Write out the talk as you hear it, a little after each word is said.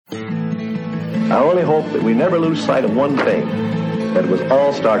I only hope that we never lose sight of one thing, that it was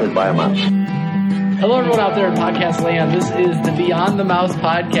all started by a mouse. Hello, everyone out there in podcast land. This is the Beyond the Mouse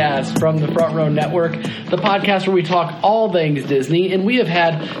podcast from the Front Row Network, the podcast where we talk all things Disney. And we have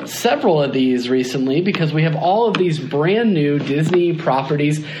had several of these recently because we have all of these brand new Disney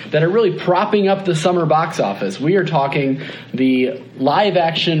properties that are really propping up the summer box office. We are talking the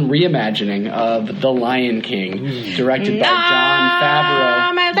live-action reimagining of The Lion King, directed by Jon Favreau.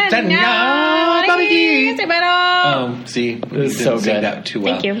 See, this is so good. That too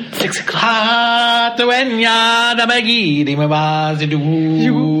well. Thank you. 6 o'clock. See, I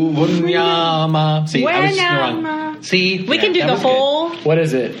was wrong. See, We can do the whole What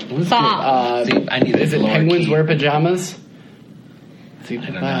is it? song. See, I need Is it lower Penguins key. Wear Pajamas? See, I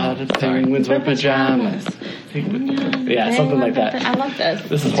don't know. Penguins Wear Pajamas. Yeah, something like that. I love this.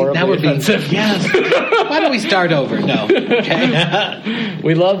 This is horribly That would offensive. be yes. Why don't we start over? No. Okay.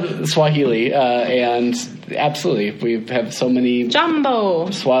 We love Swahili, and absolutely, we have so many Jumbo.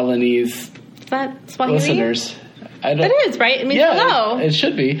 Swalinese Is that Swahili? listeners. I don't, It is, right? It means yeah, hello. it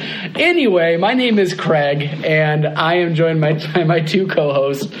should be. Anyway, my name is Craig, and I am joined by my two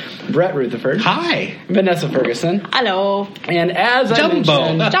co-hosts, Brett Rutherford, Hi. Vanessa Ferguson, Hello. and as I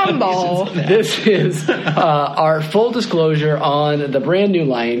Jumbo. mentioned, Jumbo. this is our full disclosure on the brand new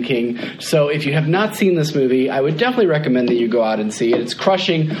Lion King. So if you have not seen this movie, I would definitely recommend that you go out and see it. It's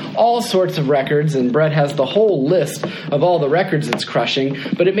crushing all sorts of records, and Brett has the whole list of all the records it's crushing.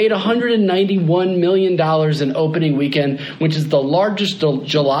 But it made $191 million in opening weekend, which is the largest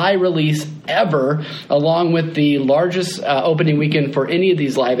July release ever, along with the largest opening weekend for any of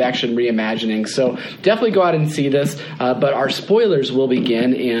these live-action reimaginings. So definitely go out and see this. But our spoilers will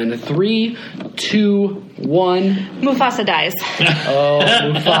begin in 3, 2, 1. Mufasa dies. Oh,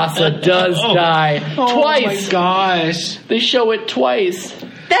 Mufasa does die twice. Oh my gosh. They show it twice.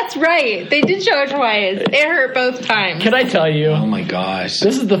 That's right. They did show it twice. It hurt both times. Can I tell you? Oh my gosh.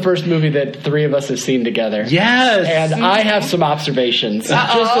 This is the first movie that three of us have seen together. Yes. And I have some observations. Just at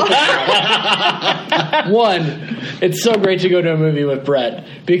the One, it's so great to go to a movie with Brett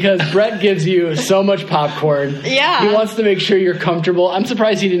because Brett gives you so much popcorn. Yeah. He wants to make sure you're comfortable. I'm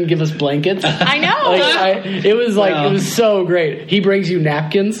surprised he didn't give us blankets. I know. It was so great. He brings you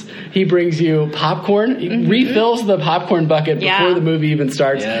napkins. He brings you popcorn. He refills the popcorn bucket before the movie even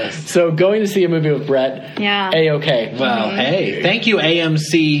starts. Yes. So going to see a movie with Brett, A-okay. Well, hey, thank you,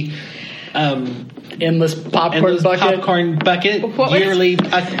 AMC. Endless popcorn Endless bucket. popcorn bucket. What was- Yearly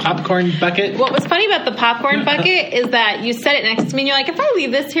popcorn bucket. What was funny about the popcorn bucket is that you set it next to me and you're like, if I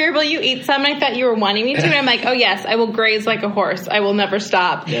leave this here, will you eat some? And I thought you were wanting me to. And I'm like, oh yes, I will graze like a horse. I will never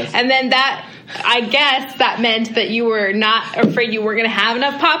stop. Yes. And then I guess that meant that you were not afraid you weren't going to have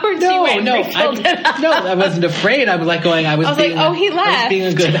enough popcorn. So you went and refilled it up. No, I wasn't afraid. I was like going. I was like, oh, he I was left. being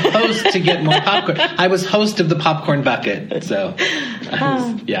a good host to get more popcorn. I was host of the popcorn bucket. So,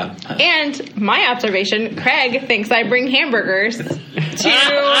 yeah. And my observation, Craig thinks I bring hamburgers to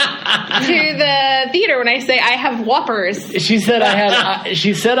the theater when I say I have Whoppers. She said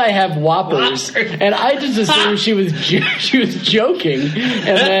I have Whoppers, and I just assumed she was joking.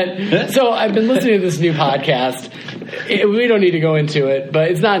 And then, so I've been listening to this new podcast. We don't need to go into it, but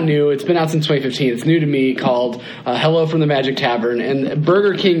it's not new. It's been out since 2015. It's new to me, called Hello from the Magic Tavern, and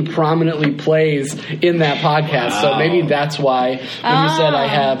Burger King prominently plays in that podcast. So maybe that's why when you said I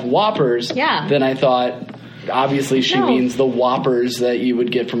have Whoppers, then I thought obviously she means the Whoppers that you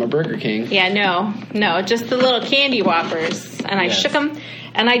would get from a Burger King. Yeah, no, just the little candy Whoppers. And I shook them,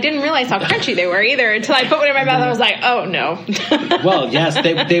 and I didn't realize how crunchy they were either until I put one in my mouth. I was like, oh no. Well, yes,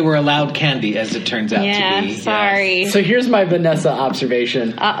 they were allowed candy, as it turns out to be. Yeah, sorry. So here's my Vanessa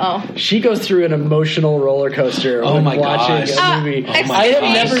observation. Uh-oh. She goes through an emotional roller coaster when my watching gosh. a movie. Oh my I have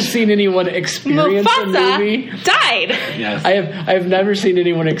gosh. never seen anyone experience a movie. Mufasa died. Yes. I've never seen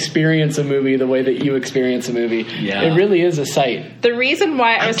anyone experience a movie the way that you experience a movie. Yeah. It really is a sight. The reason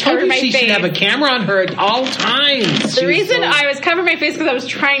why I was told covering you my she face. should have a camera on her at all times. The reason I was covering my face because I was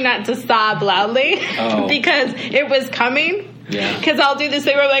trying not to sob loudly because it was coming. Yeah. Because I'll do this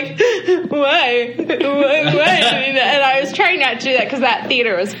thing where I'm like, why? And I was trying not to do that because that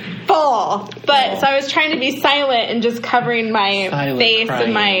theater was full. But so I was trying to be silent and just covering my face crying.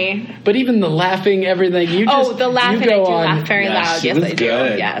 and my. But even the laughing, everything, you just the laughing, you go I do on, laugh very loud. Yes, was I do.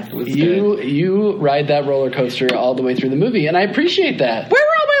 good. Yes. It was You ride that roller coaster all the way through the movie, and I appreciate that. Where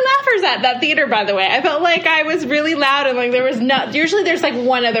were all my laughers at that theater, by the way? I felt like I was really loud and like there was not. Usually there's like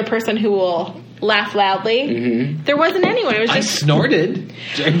one other person who will laugh loudly. There wasn't anyone. It was I just snorted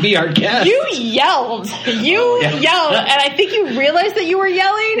during Be Our Guest. you yelled. You yelled, and I think you realized that you were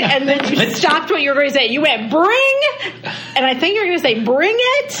yelling, and then you stopped what you were going to say. You went bring, and I think you were going to say bring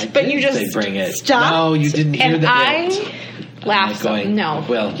it, but you just say bring it. stopped. No, you didn't hear and that. Laughed. Going, no,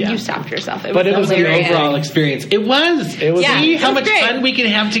 well, yeah. you stopped yourself. But it was an hilarious. overall experience. It was. Yeah, See it how was much great. fun we can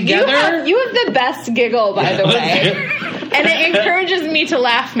have together? You have the best giggle, by the way. And it encourages me to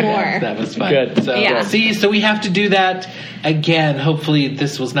laugh more. That was fun. Good. So, Yeah. See, so we have to do that again. Hopefully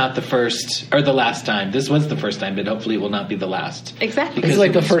this was not the first or the last time. This was the first time, but hopefully it will not be the last. Exactly. This is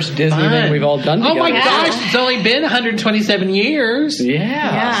like it the was first Disney fun. thing we've all done together. Oh my Yeah. gosh, it's only been 127 years.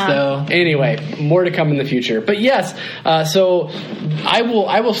 Yeah. So Anyway, more to come in the future. But yes, so I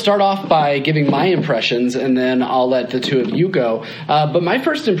will start off by giving my impressions, and then I'll let the two of you go. But my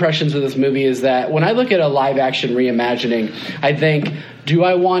first impressions of this movie is that when I look at a live-action reimagining, I think, do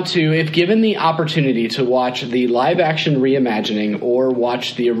I want to, if given the opportunity to watch the live-action reimagining or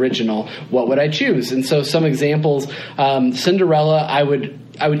watch the original, what would I choose? And so some examples, Cinderella, I would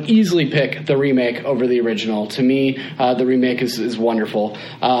easily pick the remake over the original. To me, the remake is wonderful.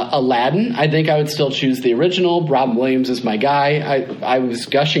 Aladdin, I think I would still choose the original. Robin Williams is my guy. I was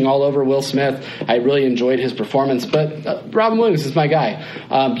gushing all over Will Smith. I really enjoyed his performance, but Robin Williams is my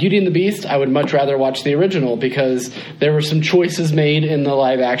guy. Beauty and the Beast, I would much rather watch the original because there were some choices made in the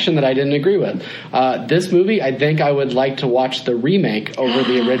live action that I didn't agree with. This movie, I think I would like to watch the remake over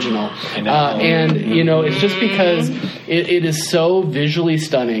the original. I know. And, it's just because it is so visually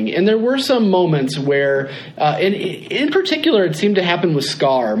stunning. And there were some moments where, in particular, it seemed to happen with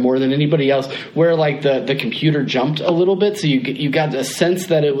Scar more than anybody else, where like the computer jumped a little bit, so you got a sense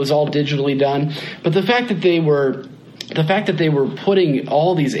that it was all digitally done. But the fact that they were putting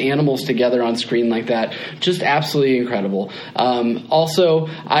all these animals together on screen like that, just absolutely incredible. Also,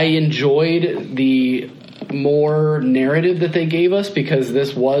 I enjoyed the more narrative that they gave us because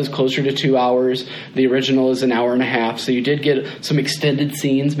this was closer to 2 hours. The original is an hour and a half, so you did get some extended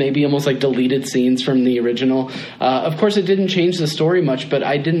scenes, maybe almost like deleted scenes from the original. Of course, it didn't change the story much, but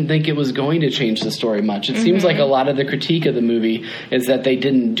I didn't think it was going to change the story much. It seems like a lot of the critique of the movie is that they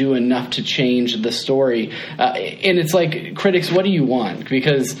didn't do enough to change the story. And it's like, critics, what do you want?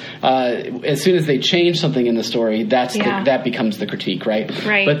 Because as soon as they change something in the story, that becomes the critique, right?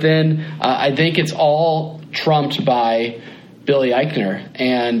 Right. But then I think it's all trumped by Billy Eichner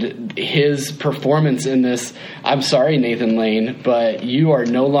and his performance in this. I'm sorry, Nathan Lane, but you are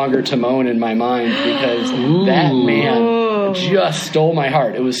no longer Timon in my mind because that man just stole my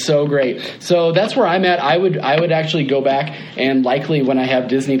heart. It was so great. So that's where I'm at. I would actually go back and likely when I have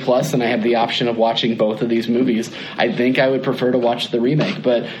Disney Plus and I have the option of watching both of these movies, I think I would prefer to watch the remake.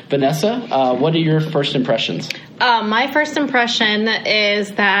 But Vanessa, what are your first impressions? My first impression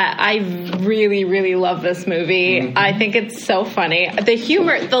is that I really, really love this movie. I think it's so funny. The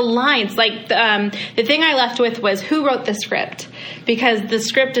humor, the lines, like the thing I left with was who wrote the script, because the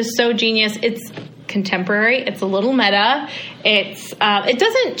script is so genius. It's contemporary. It's a little meta. It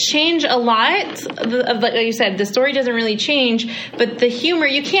doesn't change a lot. Like you said, the story doesn't really change, but the humor,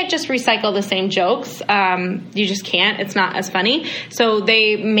 you can't just recycle the same jokes. You just can't. It's not as funny. So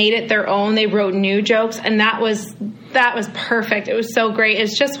they made it their own. They wrote new jokes, and that was perfect. It was so great.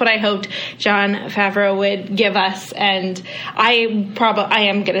 It's just what I hoped Jon Favreau would give us. And I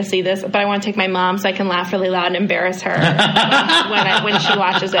am going to see this, but I want to take my mom so I can laugh really loud and embarrass her when she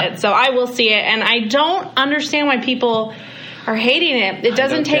watches it. So I will see it. And I don't understand why people are hating it. It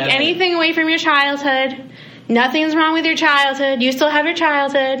doesn't take anything away from your childhood. Nothing's wrong with your childhood. You still have your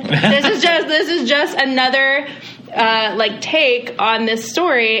childhood. This is just another take on this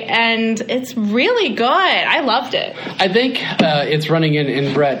story, and it's really good. I loved it. I think it's running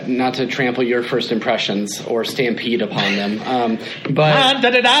in Brett, not to trample your first impressions or stampede upon them, but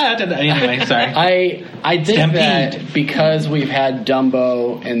anyway, sorry. I think Stampede. that because we've had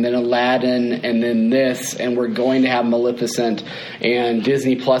Dumbo and then Aladdin and then this, and we're going to have Maleficent, and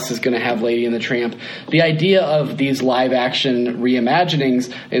Disney Plus is going to have Lady and the Tramp, the idea of these live action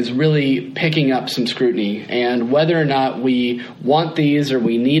reimaginings is really picking up some scrutiny, and whether or not we want these or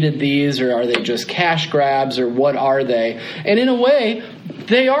we needed these, or are they just cash grabs, or what are they? And in a way,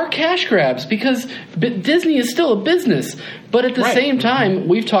 they are cash grabs because Disney is still a business. But at the same time,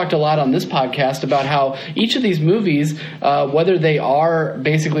 we've talked a lot on this podcast about how each of these movies, whether they are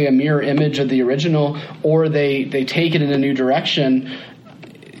basically a mirror image of the original or they take it in a new direction,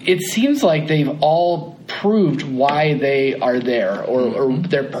 it seems like they've all proved why they are there or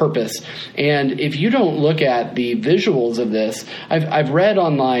their purpose. And if you don't look at the visuals of this, I've read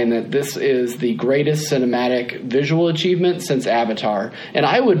online that this is the greatest cinematic visual achievement since Avatar. And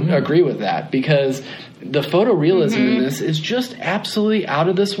I would agree with that, because the photorealism in this is just absolutely out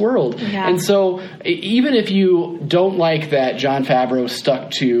of this world. Yeah. And so even if you don't like that Jon Favreau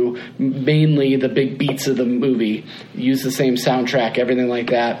stuck to mainly the big beats of the movie, use the same soundtrack, everything like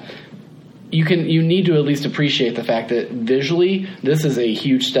that, you need to at least appreciate the fact that visually this is a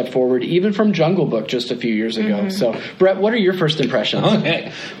huge step forward, even from Jungle Book just a few years ago. So, Brett, what are your first impressions?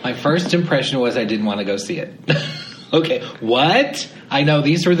 Okay. My first impression was I didn't want to go see it. Okay. What? I know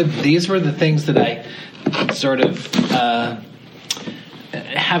these were the things that I sort of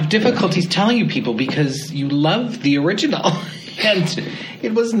have difficulties telling you people, because you love the original. And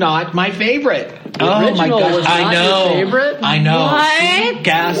it was not my favorite. Oh my gosh! Was not your favorite? I know. What?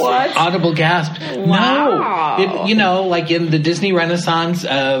 Gasp! What? Audible gasp! Wow. No, like in the Disney Renaissance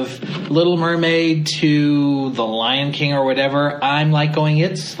of Little Mermaid to The Lion King or whatever, I'm like going,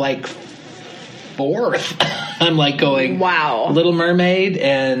 it's like fourth. I'm like going, wow. Little Mermaid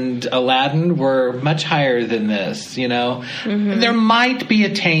and Aladdin were much higher than this. There might be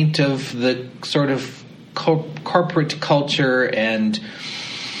a taint of the sort of corporate culture and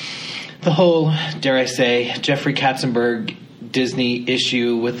the whole, dare I say, Jeffrey Katzenberg Disney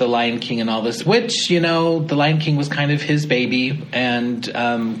issue with The Lion King and all this, which, The Lion King was kind of his baby, and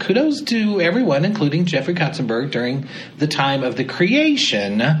kudos to everyone, including Jeffrey Katzenberg, during the time of the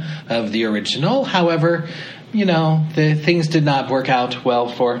creation of the original. However, the things did not work out well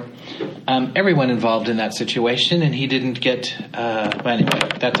for everyone involved in that situation, and he didn't get... but anyway,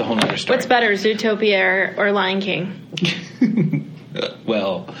 that's a whole other story. What's better, Zootopia or Lion King?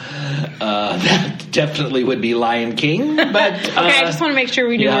 Well, that definitely would be Lion King, but... okay, I just want to make sure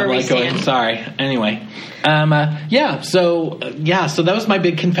we knew where we stand. Sorry. Anyway. So that was my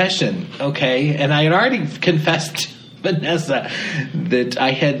big confession, okay? And I had already confessed Vanessa that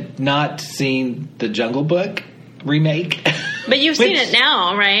I had not seen the Jungle Book remake. But you've seen it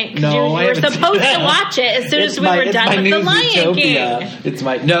now, right? No, you I were haven't supposed seen to watch it as soon as we were done with new The Lion King.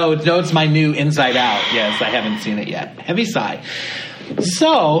 It's my new Inside Out. Yes, I haven't seen it yet. Heavy sigh.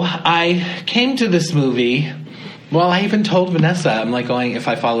 So I came to this movie. Well, I even told Vanessa, I'm like going, if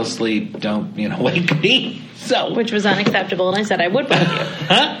I fall asleep, don't wake me. So, which was unacceptable, and I said I would wake you.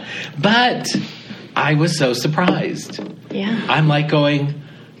 But I was so surprised. Yeah, I'm like going,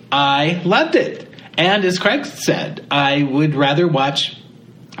 I loved it. And as Craig said, I would rather watch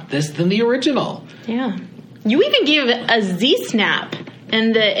this than the original. Yeah. You even gave a Z-snap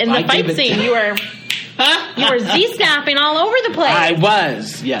in the fight scene. You were Z-snapping all over the place. I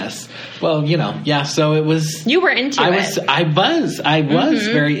was, yes. Well, so it was... You were into it. I was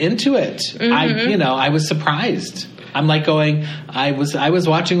very into it. Mm-hmm. I was surprised. I'm like going, I was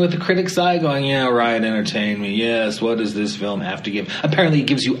watching with the critic's eye going, yeah, Ryan entertained me. Yes, what does this film have to give? Apparently it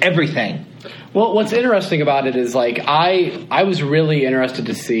gives you everything. Well, what's interesting about it is, like, I was really interested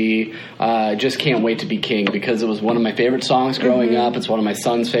to see Just Can't Wait to Be King, because it was one of my favorite songs growing up. It's one of my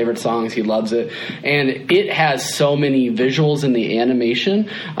son's favorite songs. He loves it. And it has so many visuals in the animation,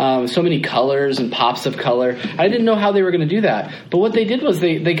 so many colors and pops of color. I didn't know how they were going to do that. But what they did was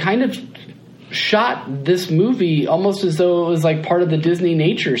they kind of shot this movie almost as though it was like part of the Disney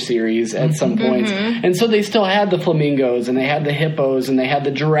Nature series at some points. And so they still had the flamingos and they had the hippos and they had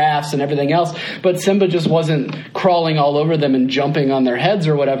the giraffes and everything else, but Simba just wasn't crawling all over them and jumping on their heads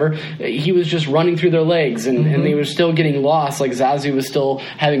or whatever. He was just running through their legs, and they were still getting lost. Like Zazu was still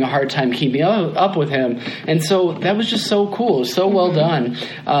having a hard time keeping up with him. And so that was just so cool. It was so well done.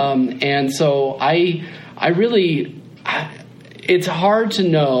 And so I really... It's hard to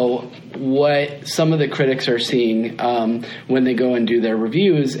know what some of the critics are seeing when they go and do their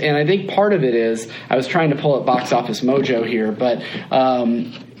reviews. And I think part of it is, I was trying to pull up Box Office Mojo here, but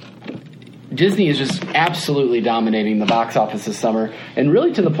Disney is just absolutely dominating the box office this summer, and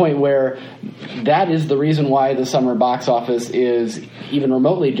really to the point where that is the reason why the summer box office is even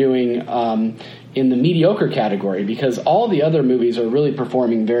remotely doing in the mediocre category, because all the other movies are really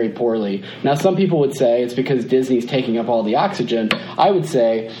performing very poorly. Now, some people would say it's because Disney's taking up all the oxygen. I would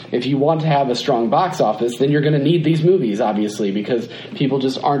say if you want to have a strong box office, then you're going to need these movies, obviously, because people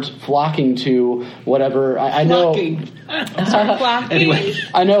just aren't flocking to whatever. I know. Anyway,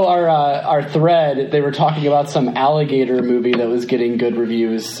 I know our thread, they were talking about some alligator movie that was getting good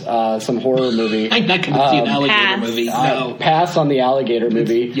reviews, some horror movie. I'm not going to see an alligator movie. No. Pass on the alligator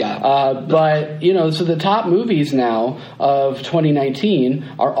movie. Yeah. But But, you know, so the top movies now of 2019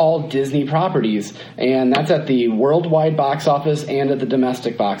 are all Disney properties, and that's at the worldwide box office and at the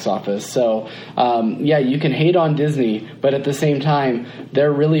domestic box office. So, yeah, you can hate on Disney, but at the same time,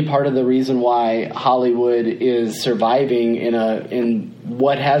 they're really part of the reason why Hollywood is surviving in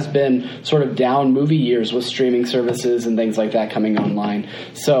what has been sort of down movie years with streaming services and things like that coming online.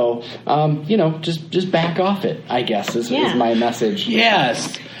 So, you know, just back off it, I guess, is my message.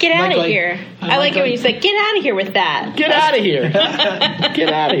 Yes. Get out of here. I like it when you say, get out of here with that. Get out of here.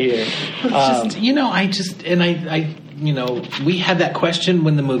 Get out of here. We had that question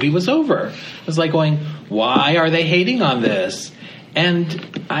when the movie was over. It was like going, why are they hating on this?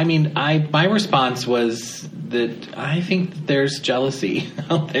 And I mean, my response was that I think there's jealousy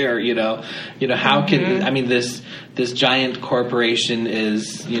out there. How can this giant corporation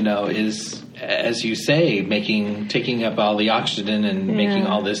is as you say taking up all the oxygen and making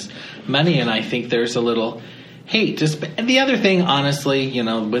all this money, and I think there's a little hate. And the other thing, honestly,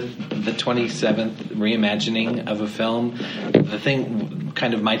 with the 27th reimagining of a film, the thing,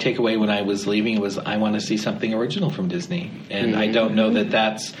 kind of my takeaway when I was leaving was I want to see something original from Disney. And I don't know that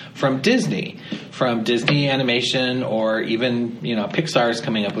that's from Disney Animation, or even, Pixar's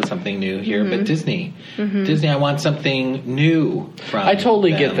coming up with something new here, but Disney, I want something new from I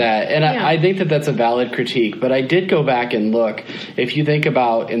totally them. Get that. And I think that that's a valid critique, but I did go back and look. If you think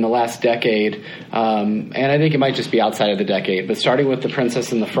about in the last decade, and I think it might just be outside of the decade, but starting with The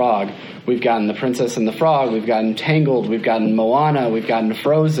Princess and the Frog, we've gotten The Princess and the Frog, we've gotten Tangled, we've gotten Moana, we've gotten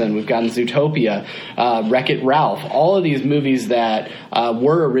Frozen, we've gotten Zootopia, Wreck-It Ralph, all of these movies that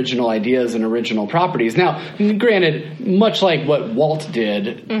were original ideas and original properties. Now, granted, much like what Walt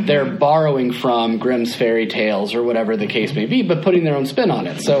did, they're borrowing from Grimm's fairy tales or whatever the case may be, but putting their own spin on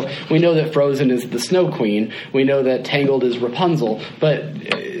it. So we know that Frozen is the Snow Queen, we know that Tangled is Rapunzel, but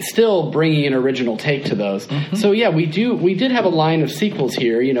still bringing an original take to those. So yeah, we did have a line of sequels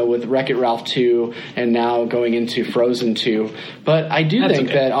here, with Wreck-It Ralph 2 and now going into Frozen 2. But I do think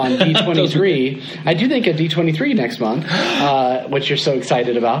that on D23, I do think at D23 next month, which you're so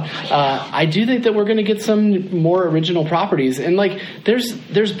excited about, I do think that we're going to get some more original properties. And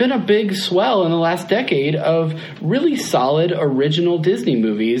there's been a big swell in the last decade of really solid original Disney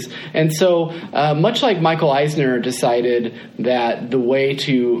movies. And so much like Michael Eisner decided that the way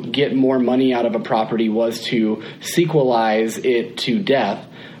to get more money out of a property was to sequelize it to death,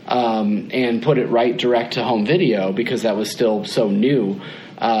 and put it right direct to home video because that was still so new.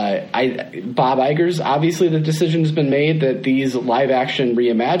 Bob Iger's, obviously the decision has been made that these live action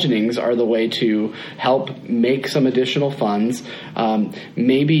reimaginings are the way to help make some additional funds,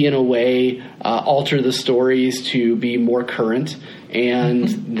 maybe in a way alter the stories to be more current. And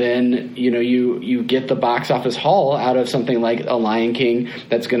then, you get the box office haul out of something like A Lion King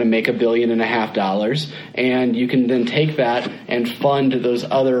that's going to make $1.5 billion, and you can then take that and fund those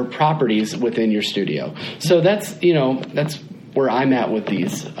other properties within your studio. So that's where I'm at with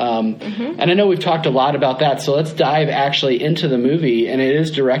these. And I know we've talked a lot about that, so let's dive actually into the movie. And it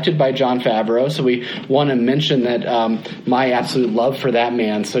is directed by Jon Favreau, so we want to mention that my absolute love for that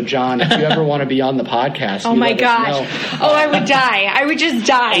man. So, John, if you ever want to be on the podcast, oh my gosh. I would die. I would just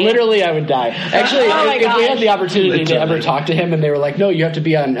die. Literally, I would die. Actually, if we had the opportunity to ever talk to him and they were like, no, you have to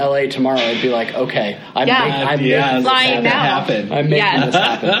be on LA tomorrow, I'd be like, okay, I'm making this happen. I'm making this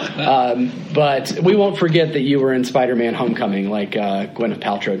happen. But we won't forget that you were in Spider-Man Homecoming like Gwyneth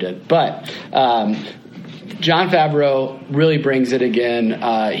Paltrow did. But Jon Favreau really brings it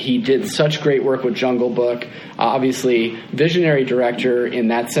again. He did such great work with Jungle Book. Obviously, visionary director in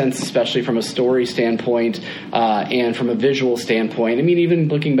that sense, especially from a story standpoint and from a visual standpoint. I mean, even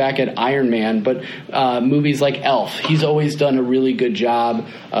looking back at Iron Man, but movies like Elf, he's always done a really good job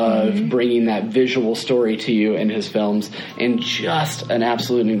of bringing that visual story to you in his films, and just an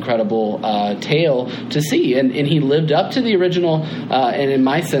absolute incredible tale to see. And he lived up to the original, and in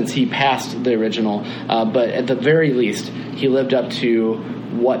my sense, he passed the original. But at the very least, he lived up to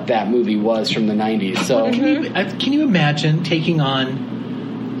what that movie was from the 90s. So, can you imagine taking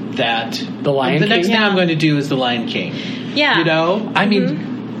on that? The Lion King? The next thing I'm going to do is The Lion King. Yeah. I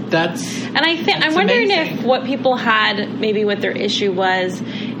mean, that's... And I'm wondering if what people had, maybe what their issue was,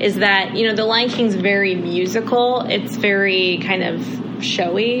 is that, The Lion King's very musical. It's very kind of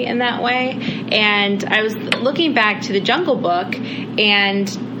showy in that way. And I was looking back to the Jungle Book, and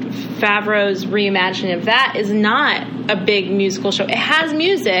Favreau's reimagining of that is not a big musical show. It has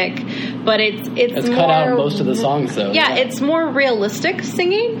music, but it's more, cut out most of the songs, though. Yeah, it's more realistic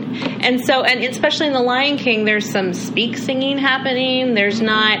singing, and especially in The Lion King, there's some speak singing happening. There's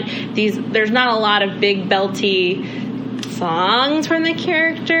not a lot of big belty songs from the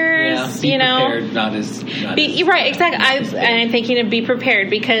characters. Be prepared, not as right, exactly. I'm thinking of Be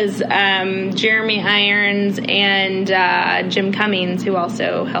Prepared because Jeremy Irons and Jim Cummings, who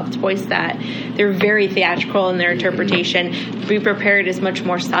also helped voice that, they're very theatrical in their interpretation. Be Prepared is much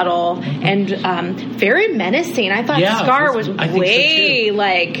more subtle and very menacing. I thought Scar was way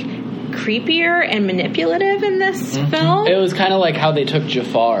creepier and manipulative in this film. It was kind of like how they took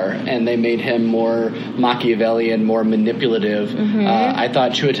Jafar and they made him more Machiavellian, more manipulative. I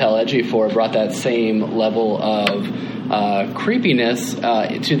thought Chiwetel Ejiofor brought that same level of creepiness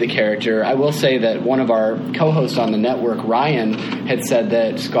to the character. I will say that one of our co-hosts on the network, Ryan, had said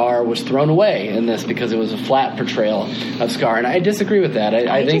that Scar was thrown away in this because it was a flat portrayal of Scar, and I disagree with that.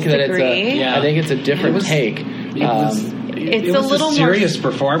 I think disagree. I think it's a different take. It's a little serious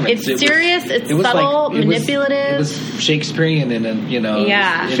more performance. It's serious. It's subtle, manipulative. It was Shakespearean, and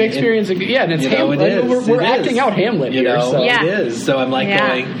Shakespearean's and it's Hamlet. It is. We're acting out Hamlet here. So. It is. So I'm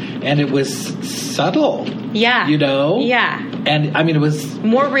going, and it was subtle. Yeah. And I mean, it was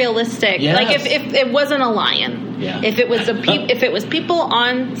more realistic. Yes. Like if it wasn't a lion, if it was if it was people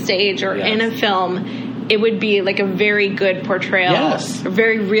on stage or in a film. It would be like a very good portrayal. Yes. A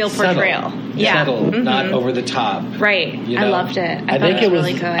very real portrayal. Subtle, not over the top. Right. I loved it. I think it was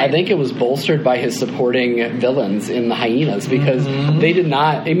really good. I think it was bolstered by his supporting villains in the Hyenas because they did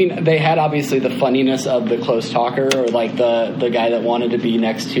not. I mean, they had obviously the funniness of the close talker or like the guy that wanted to be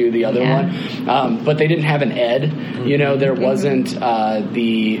next to the other one, but they didn't have an Ed. There wasn't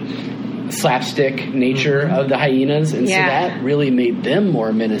the slapstick nature of the Hyenas, and so that really made them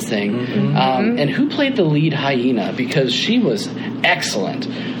more menacing. And who played the lead hyena? Because she was excellent.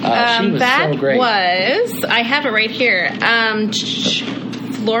 She was so great. I have it right here.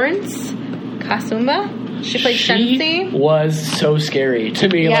 Florence Kasumba. She played Shensi. She was so scary to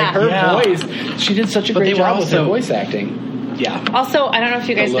me. Like her voice, she did such a great job with her voice acting. Yeah. Also, I don't know if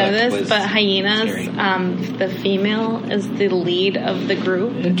you guys know this, but Hyenas, the female is the lead of the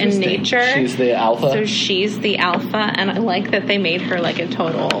group in nature. She's the alpha. So she's the alpha, and I like that they made her like a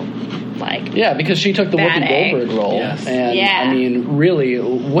total, because she took the Whoopi Goldberg role. Yes. And, I mean, really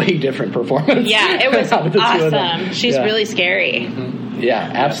way different performance. Yeah, it was awesome. She's really scary.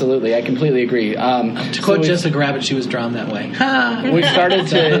 Yeah, absolutely. I completely agree. To quote Jessica Rabbit, she was drawn that way. We started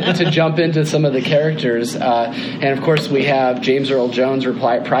to jump into some of the characters. And, of course, we have James Earl Jones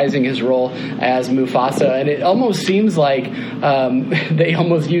reprising his role as Mufasa. And it almost seems like they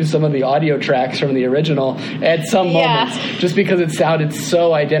almost used some of the audio tracks from the original at some moments just because it sounded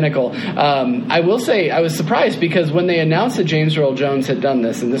so identical. I will say I was surprised because when they announced that James Earl Jones had done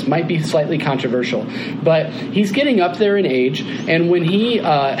this, and this might be slightly controversial, but he's getting up there in age, and when he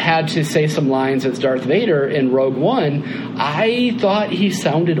had to say some lines as Darth Vader in Rogue One, I thought he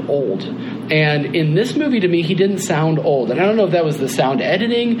sounded old. And in this movie, to me, he didn't sound old. And I don't know if that was the sound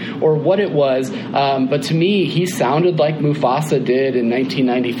editing or what it was, but to me, he sounded like Mufasa did in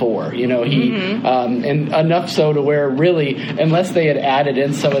 1994. And enough so to where really, unless they had added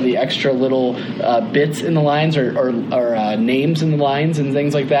in some of the extra little bits in the lines or names in the lines and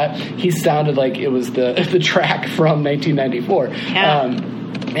things like that, he sounded like it was the track from 1994. Yeah.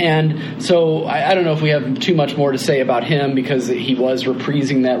 And so I don't know if we have too much more to say about him because he was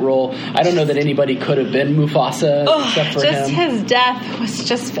reprising that role. I don't know that anybody could have been Mufasa except for him. His death was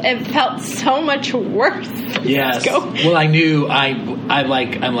it felt so much worse. Yes. Well, I knew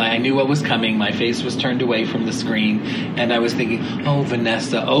I knew what was coming. My face was turned away from the screen, and I was thinking, "Oh,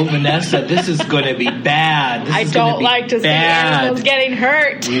 Vanessa, this is going to be bad. I don't like to see animals getting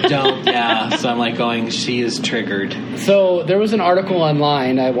hurt." You don't, yeah. So I'm like going, she is triggered. So there was an article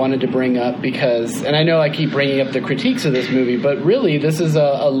online I wanted to bring up because, and I know I keep bringing up the critiques of this movie, but really this is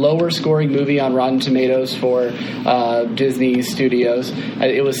a lower scoring movie on Rotten Tomatoes for Disney Studios.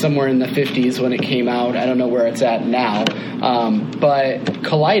 It was somewhere in the 50s when it came out. I don't know where it's at now. But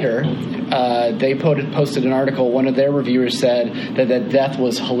Collider, they posted an article. One of their reviewers said that the death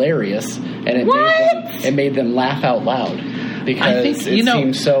was hilarious, and it made them laugh out loud because it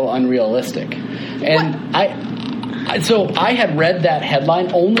seemed so unrealistic. And So I had read that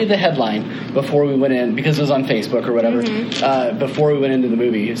headline, only the headline, before we went in, because it was on Facebook or whatever, before we went into the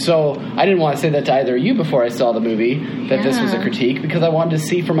movie. So I didn't want to say that to either of you before I saw the movie, that this was a critique, because I wanted to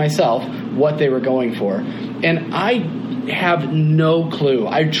see for myself what they were going for. And I have no clue.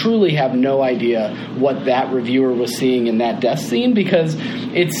 I truly have no idea what that reviewer was seeing in that death scene, because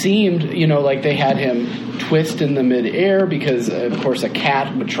it seemed, like they had him twist in the midair because, of course, a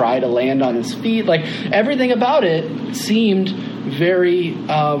cat would try to land on his feet. Like, everything about it seemed very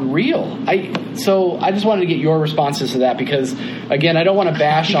real. So I just wanted to get your responses to that because, again, I don't want to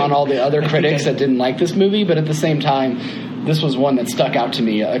bash on all the other critics that didn't like this movie, but at the same time, this was one that stuck out to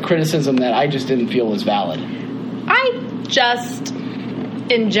me, a criticism that I just didn't feel was valid.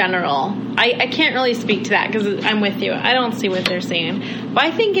 In general, I can't really speak to that because I'm with you. I don't see what they're saying. But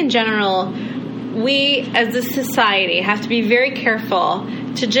I think in general, we as a society have to be very careful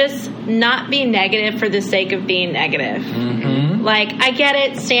to just not be negative for the sake of being negative. Mm-hmm. Like, I get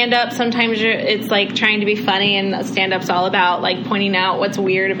it, stand-up, sometimes it's like trying to be funny, and stand-up's all about like pointing out what's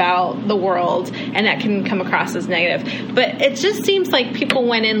weird about the world, and that can come across as negative. But it just seems like people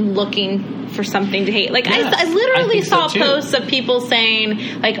went in looking for something to hate. Like, yes, I literally saw so posts of people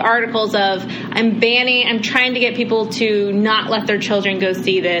saying, like, articles of, I'm trying to get people to not let their children go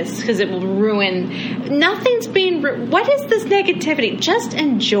see this because it will ruin. Nothing's being. What is this negativity? Just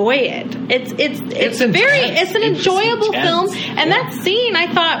enjoy it. It's an enjoyable film, and that scene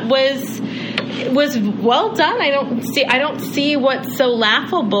I thought was well done. I don't see what's so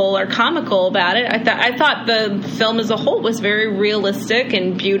laughable or comical about it. I thought the film as a whole was very realistic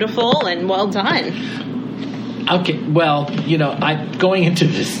and beautiful and well done. Okay, well, going into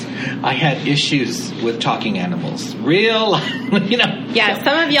this, I had issues with talking animals. Yeah,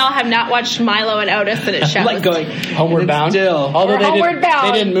 some of y'all have not watched Milo and Otis, and it shows. Like going Homeward Bound. Although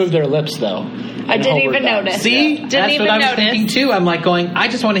they didn't move their lips though. I didn't even notice. See, that's what I was thinking too. I'm like going, I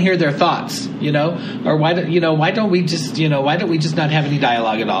just want to hear their thoughts, or why don't we just not have any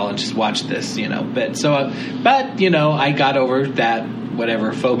dialogue at all and just watch this, But I got over that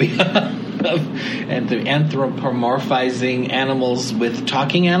phobia and the anthropomorphizing animals with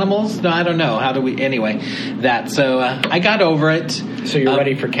talking animals. No, I don't know. How do we? Anyway, I got over it. So you're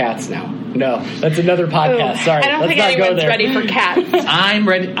ready for cats now? No, that's another podcast. Sorry, I don't think anyone's ready for cats. I'm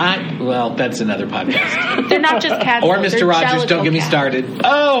ready. Well, that's another podcast. They're not just cats. Or Mr. Rogers, don't get me started.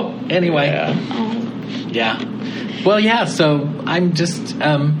 Oh, anyway. Yeah. Well, yeah. So I'm just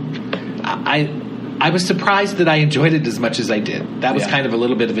I was surprised that I enjoyed it as much as I did. That was kind of a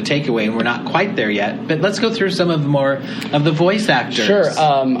little bit of a takeaway, and we're not quite there yet. But let's go through some of the voice actors. Sure.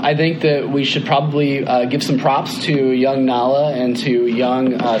 I think that we should probably give some props to young Nala and to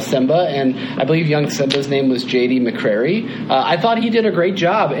young Simba. And I believe young Simba's name was J.D. McCrary. I thought he did a great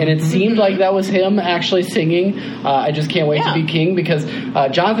job, and it seemed like that was him actually singing I Just Can't Wait to Be King, because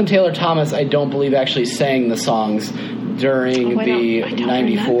Jonathan Taylor Thomas, I don't believe, actually sang the songs during the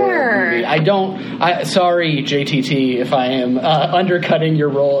 94 movie. Sorry, JTT, if I am undercutting your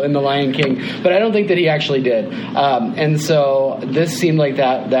role in The Lion King, but I don't think that he actually did. And so this seemed like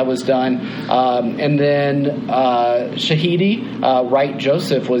that was done. And then Shahidi Wright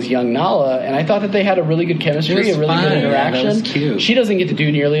Joseph was young Nala, and I thought that they had a really good chemistry, a really good interaction. That was cute. She doesn't get to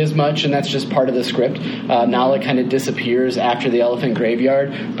do nearly as much, and that's just part of the script. Nala kind of disappears after the elephant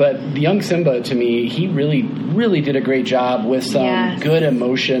graveyard, but the young Simba, to me, he really, really did a great job with some good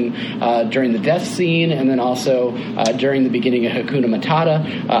emotion during the death scene, and then also during the beginning of Hakuna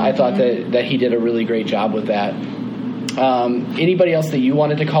Matata. I thought that he did a really great job with that. Anybody else that you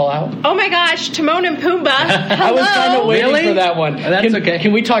wanted to call out? Oh my gosh, Timon and Pumbaa. I was kind of waiting for that one. That's okay.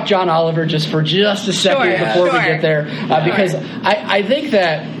 Can we talk John Oliver just a second before we get there? Because I think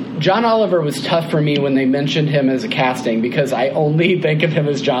that John Oliver was tough for me when they mentioned him as a casting, because I only think of him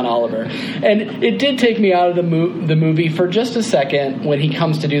as John Oliver. And it did take me out of the movie for just a second when he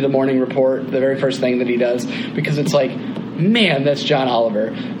comes to do the morning report, the very first thing that he does, because it's like, man, that's John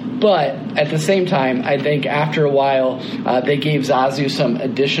Oliver. But at the same time, I think after a while, they gave Zazu some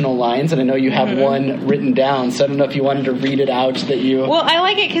additional lines, and I know you have one written down, so I don't know if you wanted to read it out that you... Well, I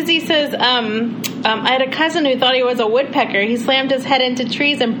like it because he says, I had a cousin who thought he was a woodpecker. He slammed his head into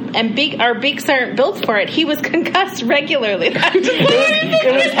trees, and our beaks aren't built for it. He was concussed regularly. It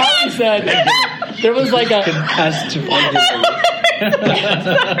was how he said. There was like a... Concussed regularly.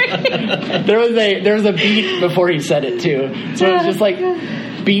 There was a beat before he said it, too. So it was just like...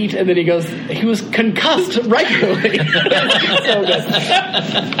 beat, and then he goes, he was concussed regularly. So good.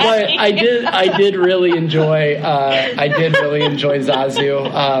 But I did really enjoy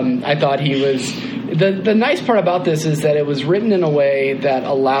Zazu. I thought he was... The nice part about this is that it was written in a way that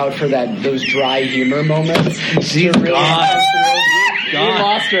allowed for those dry humor moments. She's really gone. We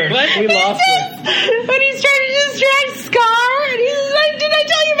lost her. We lost her. When he's trying to distract Scar, and he's like, did I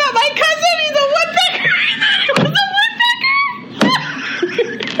tell you about my cousin? He's a woodpecker. He was a woodpecker.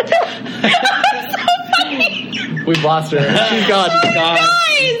 We've lost her. She's gone. She's gone.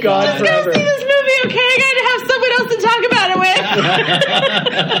 She's gone forever. I gotta see this movie, okay? I gotta have someone else to talk about it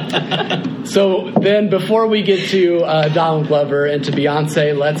with. So then, before we get to Donald Glover and to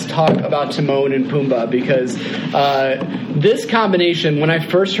Beyonce, let's talk about Timon and Pumbaa, because this combination, when I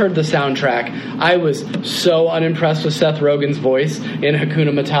first heard the soundtrack, I was so unimpressed with Seth Rogen's voice in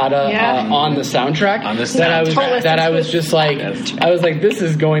Hakuna Matata on the soundtrack. That I was just like, this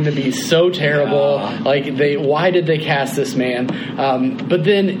is going to be so terrible. Like, why did they cast this man? But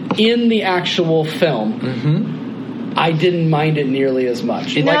then in the actual film, I didn't mind it nearly as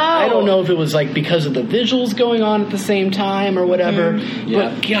much. No. Like, I don't know if it was like because of the visuals going on at the same time or whatever,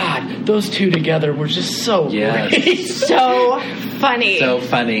 but God, those two together were just so great. So funny. So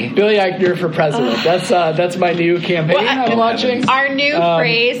funny. Billy Eichner for president. That's my new campaign I'm launching. Our new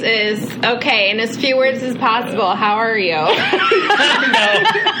phrase is, okay, in as few words as possible, how are you? I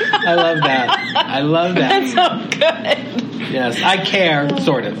love that. That's so good. Yes, I care,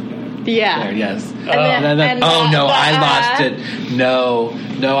 sort of. Yeah. Yes. I lost it. No,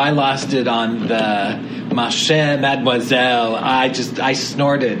 I lost it on the Ma chère Mademoiselle. I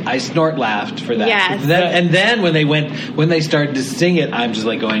snorted. I snort-laughed for that. Yes. And then when they started to sing it, I'm just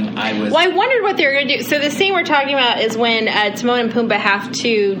like going, Well, I wondered what they were going to do. So the scene we're talking about is when Timon and Pumbaa have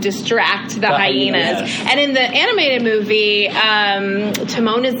to distract the hyenas. Yes. And in the animated movie,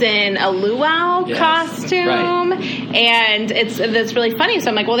 Timon is in a luau costume. Right. And that's really funny. So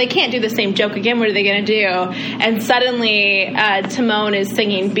I'm like, well, they can't do the same joke again. What are they going to do? And suddenly Timon is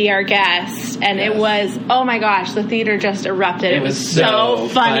singing Be Our Guest. And it was, oh my gosh, the theater just erupted. It was so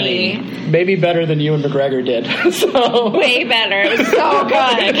funny. Maybe better than Ewan McGregor did. So way better. It was so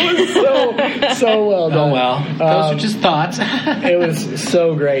good. It was so well done. Oh well, those are just thoughts. It was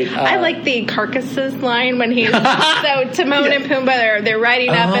so great. I like the carcasses line when he's so Timon and Pumbaa they're riding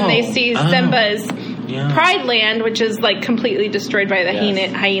up and they see Simba's Pride Land, which is like completely destroyed by the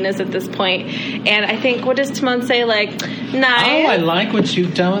hyenas at this point. And I think, what does Timon say? Like, nice. Oh, I like what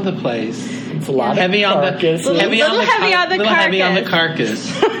you've done with the place. It's a lot heavy of on carcass. the heavy on the carcass.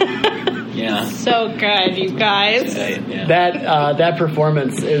 Yeah. So good, you guys. That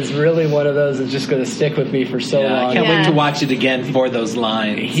performance is really one of those that's just going to stick with me for so long. I can't wait to watch it again for those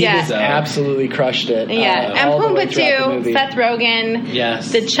lines. He just absolutely crushed it. Yeah, and Pumbaa too. Seth Rogen.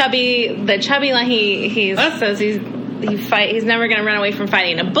 Yes. The chubby line. He says he's never going to run away from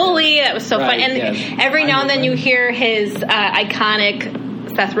fighting a bully. That was so fun. And every now and then you hear his iconic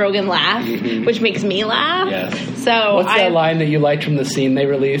Seth Rogen laugh, which makes me laugh. Yes. So what's that line that you liked from the scene they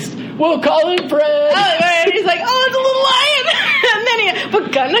released? We'll call him Fred. Oh, he's like, oh, it's a little lion, and then we're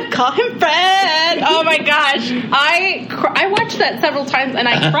gonna call him Fred. Oh my gosh, I watched that several times and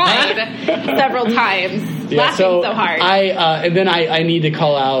I cried several times, laughing so hard. I need to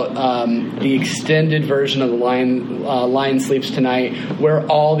call out the extended version of the Lion Sleeps Tonight, where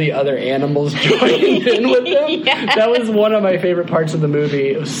all the other animals joined in with them. Yes. That was one of my favorite parts of the movie.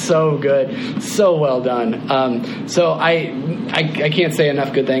 It was so good, so well done. So I can't say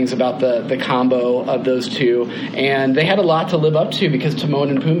enough good things about the combo of those two, and they had a lot to live up to because Timon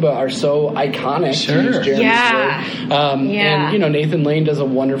and Pumbaa are so iconic. Sure. To use Jeremy's word. And Nathan Lane does a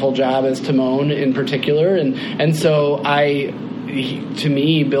wonderful job as Timon in particular, and so to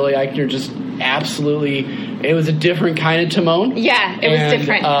me, Billy Eichner just absolutely. It was a different kind of Timon. Yeah, it was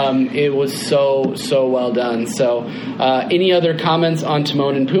different. It was so well done. So, any other comments on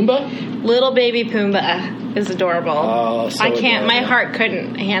Timon and Pumbaa? Little baby Pumbaa is adorable. Oh, so I can't. adorable. My heart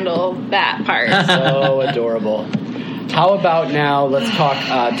couldn't handle that part. So adorable. How about now, let's talk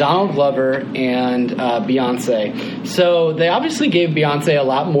Donald Glover and Beyonce. So they obviously gave Beyonce a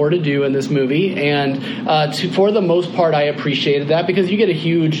lot more to do in this movie, and for the most part, I appreciated that because you get a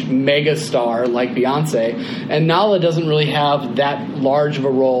huge mega star like Beyonce, and Nala doesn't really have that large of a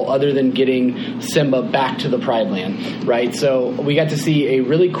role other than getting Simba back to the Pride Land, right? So we got to see a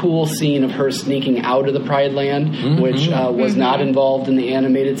really cool scene of her sneaking out of the Pride Land, which was not involved in the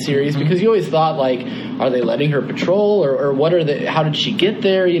animated series, because you always thought, like, are they letting her patrol, or what are the? How did she get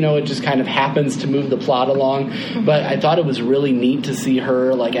there? You know, it just kind of happens to move the plot along. But I thought it was really neat to see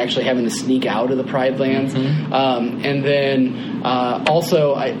her like actually having to sneak out of the Pride Lands. And then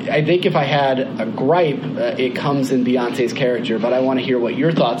also, I think if I had a gripe, it comes in Beyonce's character. But I want to hear what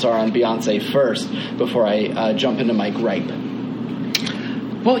your thoughts are on Beyonce first before I jump into my gripe.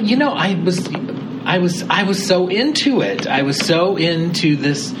 Well, you know, I was so into it. I was so into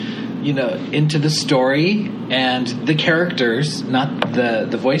this. You know, into the story and the characters, not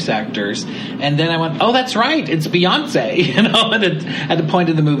the voice actors. And then I went, oh, that's right, it's Beyonce. You know, and at the point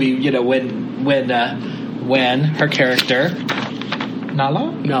of the movie, you know, when her character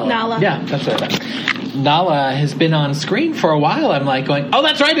Nala, Nala, yeah, that's right. Nala has been on screen for a while, I'm like going, oh,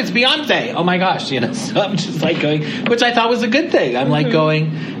 that's right, it's Beyonce. Oh my gosh, so I'm just like going, which I thought was a good thing. I'm like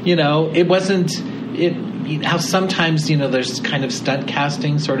going, it wasn't how sometimes there's kind of stunt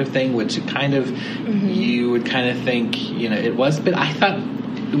casting sort of thing, which it kind of you would kind of think it was, but I thought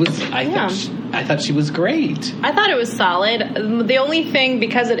it was. I thought she was great. I thought it was solid. The only thing,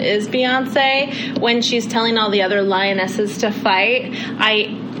 because it is Beyonce, when she's telling all the other lionesses to fight,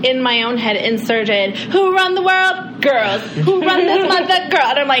 I, in my own head, inserted, who run the world? Girls. Who run this mother? Girl.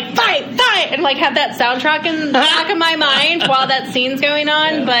 And I'm like, fight! And like have that soundtrack in the back of my mind while that scene's going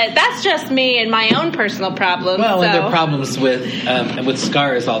on. Yeah. But that's just me and my own personal problems. Well, and their problems with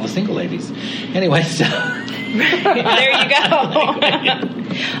Scar is all the single ladies. Anyway, so... There you go.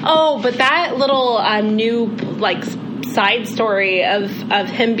 Oh, but that little new side story of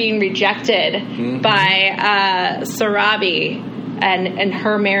him being rejected by Sarabi and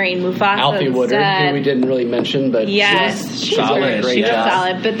her marrying Mufasa. Alfie Woodard, who we didn't really mention, but she's solid. She was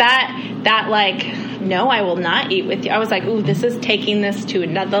solid. But that no, I will not eat with you. I was like, ooh, this is taking this to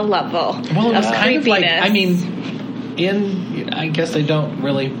another level. Well, it was kind of like, I guess I don't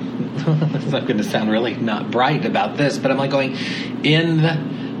really. This is not going to sound really not bright about this, but I'm like going in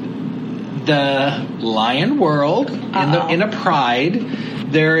the lion world in a pride.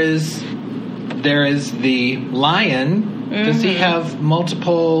 There is the lion. Does he have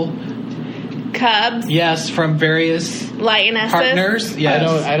multiple cubs? Yes, from various lionesses partners.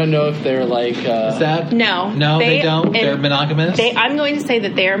 Yes. I don't know if they're like. Is that no? They don't. They're monogamous. I'm going to say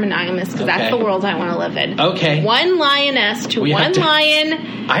that they are monogamous because that's the world I want to live in. Okay. One lioness to one lion.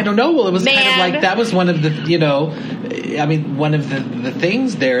 I don't know. Well, it was kind of like that was one of the one of the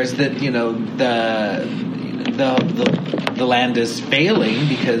things there is that the land is failing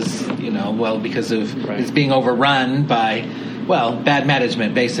because because of it's being overrun by bad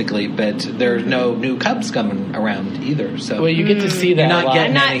management basically, but there's no new cubs coming around either. So you get to see that. You're not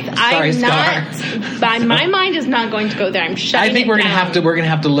getting any. Sorry, Scar. My mind is not going to go there. I'm shutting. I think we're gonna have to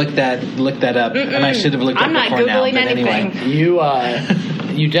look that up, and I should have looked. I'm up not before Googling now, but anything. Anyway.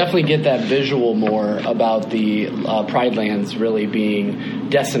 You definitely get that visual more about the Pride Lands really being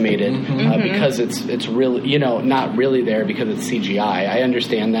decimated because it's really not really there because it's CGI. I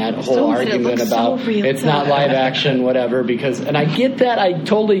understand that whole argument about it's not live action, whatever. And I get that, I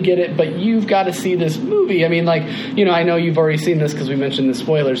totally get it. But you've got to see this movie. I mean, I know you've already seen this because we mentioned the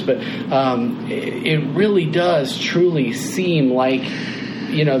spoilers, but it really does truly seem like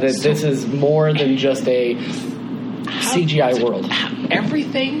that this is more than just a CGI world.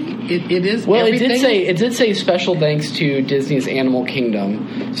 Everything it is. Well, everything? it did say special thanks to Disney's Animal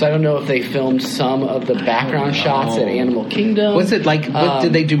Kingdom. So I don't know if they filmed some of the background shots at Animal Kingdom. Was it like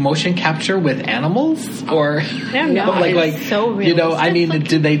did they do motion capture with animals or? I don't know. It's so realistic.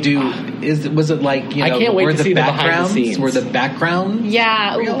 Did they do? Was it like I can't wait to see the behind the scenes. Were the backgrounds?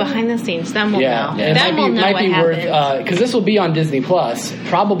 Yeah, behind the scenes. Then we'll know. It might be worth because this will be on Disney Plus,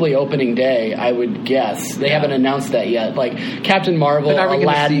 probably opening day. I would guess they haven't announced that yet. Like Captain Marvel,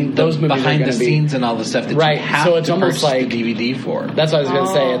 Aladdin, those movies behind are the scenes and all the stuff that you have so it's to almost purchase like the DVD for. That's what I was going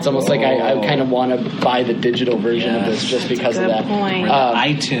to say. It's almost like I kind of want to buy the digital version of this just because of that. Point.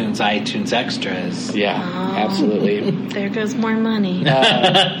 iTunes extras. Yeah, absolutely. There goes more money.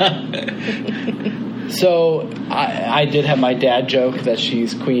 So I did have my dad joke that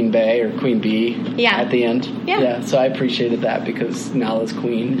she's Queen Bey or Queen Bee at the end. Yeah. So I appreciated that because Nala's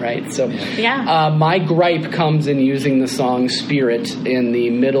queen, right? So my gripe comes in using the song Spirit in the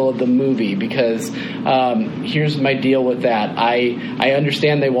middle of the movie because here's my deal with that. I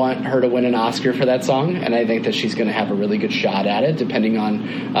understand they want her to win an Oscar for that song, and I think that she's going to have a really good shot at it depending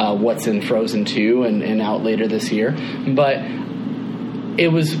on what's in Frozen 2 and out later this year. But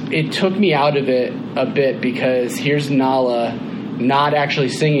it took me out of it a bit because here's Nala not actually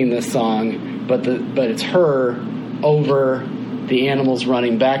singing this song, but it's her over the animals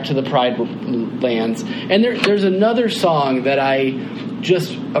running back to the Pride Lands. And there's another song that I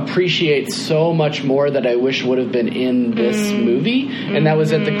just appreciate so much more that I wish would have been in this movie, and that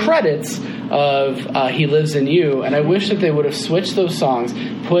was at the credits of He Lives in You. And I wish that they would have switched those songs,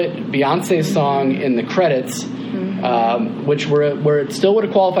 put Beyonce's song in the credits, which where it still would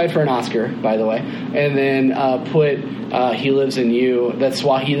have qualified for an Oscar, by the way, and then put He Lives in You, that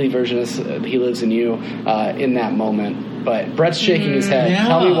Swahili version of He Lives in You, in that moment. But Brett's shaking his head. Yeah.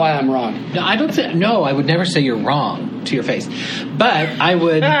 Tell me why I'm wrong. No, I don't say. No, I would never say you're wrong to your face. But I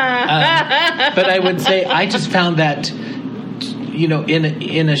would. But I would say I just found that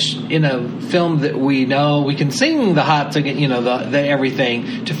in a film that we know we can sing the hot, the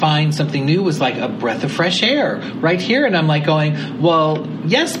everything, to find something new was like a breath of fresh air right here. And I'm like going, well,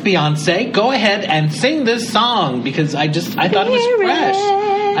 yes, Beyonce, go ahead and sing this song, because I thought it was fresh.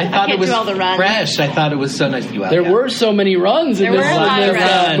 I thought it was fresh. I thought it was so nice. There were so many runs in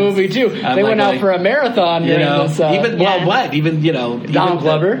this movie too. They went out for a marathon during this. Donald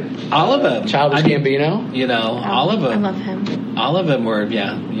Glover, all of them, Childish Gambino, all of them. I love him. All of them were,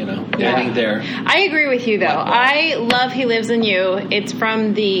 getting there. I agree with you, though. I love He Lives in You. It's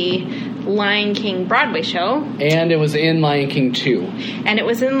from the Lion King Broadway show. And it was in Lion King 2. And it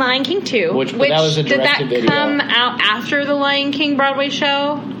was in Lion King 2. Which that was a directed video. Did that come out after the Lion King Broadway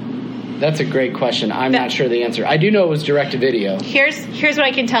show? That's a great question. I'm not sure the answer. I do know it was direct-to-video. Here's what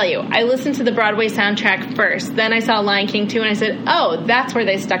I can tell you. I listened to the Broadway soundtrack first. Then I saw Lion King 2, and I said, oh, that's where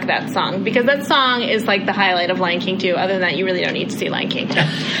they stuck that song. Because that song is like the highlight of Lion King 2. Other than that, you really don't need to see Lion King 2.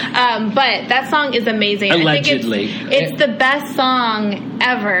 But that song is amazing. Allegedly. I think it's the best song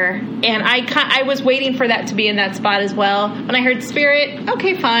ever. And I was waiting for that to be in that spot as well. When I heard Spirit,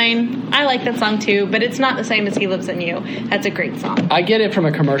 okay, fine. I like that song too. But it's not the same as He Lives in You. That's a great song. I get it from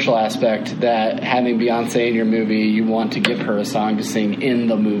a commercial aspect. That having Beyonce in your movie, you want to give her a song to sing in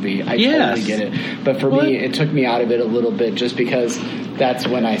the movie. I totally get it. But for me, it took me out of it a little bit just because that's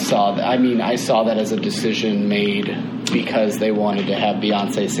when I saw that. I mean, I saw that as a decision made because they wanted to have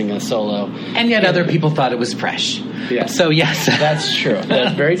Beyonce sing a solo. And yet other people thought it was fresh. Yeah. So, yes. That's true.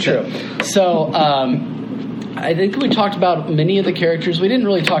 That's very true. So, I think we talked about many of the characters. We didn't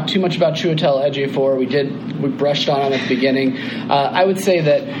really talk too much about Chiwetel Ejiofor. We brushed on at the beginning. I would say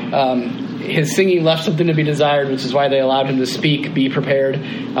that his singing left something to be desired, which is why they allowed him to speak Be Prepared.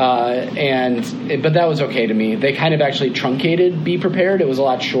 But that was okay to me. They kind of actually truncated Be Prepared. It was a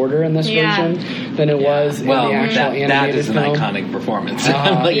lot shorter in this version than it was in the actual animated that is film. An iconic performance.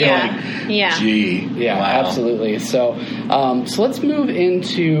 Gee. Yeah, wow. Absolutely. So let's move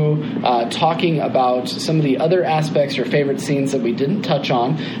into talking about some of the other aspects or favorite scenes that we didn't touch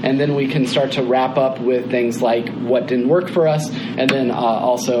on, and then we can start to wrap up with things like what didn't work for us, and then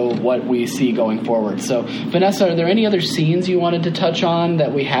also what we see going forward. So, Vanessa, are there any other scenes you wanted to touch on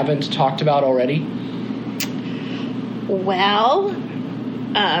that we haven't talked about already? Well,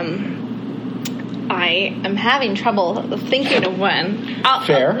 I am having trouble thinking of one.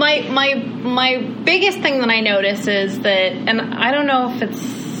 Fair. My biggest thing that I notice is that, and I don't know if it's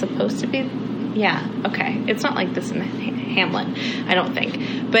supposed to be. Yeah, okay. It's not like this in Hamlet, I don't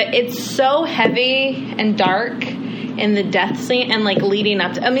think. But it's so heavy and dark in the death scene and leading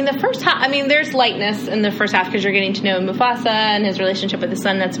up to, the first half, there's lightness in the first half because you're getting to know Mufasa and his relationship with his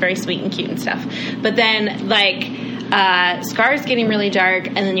son. That's very sweet and cute and stuff. But then Scar's getting really dark,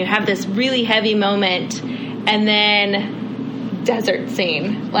 and then you have this really heavy moment, and then desert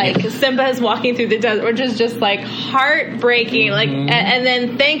scene. Simba is walking through the desert, which is just heartbreaking. And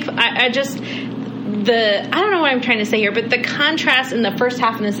then I don't know what I'm trying to say here, but the contrast in the first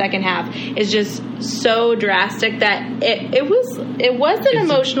half and the second half is just so drastic that it was an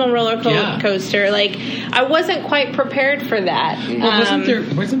emotional roller coaster. I wasn't quite prepared for that.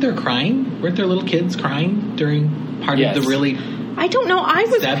 Wasn't there crying? Weren't there little kids crying during part of the really? I don't know. I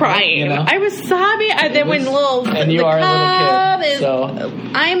was crying. I was sobbing. And you are a little kid. So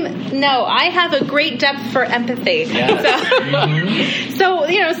I have a great depth for empathy. Yeah. So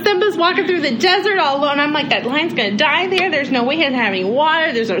Simba's walking through the desert all alone. I'm like, that lion's going to die there. There's no way he doesn't have any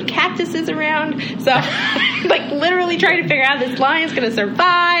water. There's no cactuses around. So literally trying to figure out this lion's going to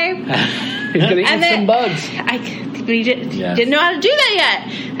survive. He's going to eat some bugs. He didn't know how to do that yet.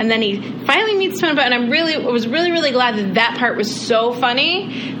 And then he finally meets Simba, and I was really, really glad that part was so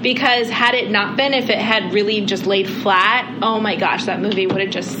funny, because had it not been, if it had really just laid flat, oh my gosh, that movie would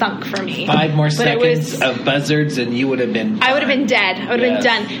have just sunk for me. 5 more seconds of buzzards and you would have been done. I would have been dead. I would have been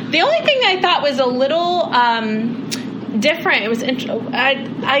done. The only thing I thought was a little different, it was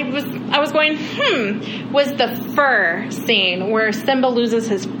I was going was the fur scene where Simba loses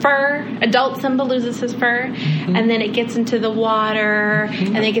his fur, adult Simba loses his fur, and then it gets into the water,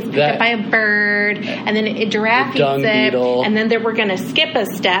 and then it gets picked up by a bird, and then a giraffe eats it, and then we're going to skip a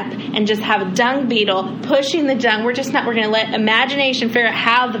step and just have a dung beetle pushing the dung. We're going to let imagination figure out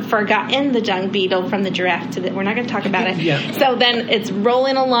how the fur got in the dung beetle from the giraffe to we're not going to talk about it. So then it's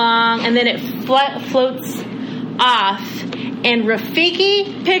rolling along, and then it floats off, and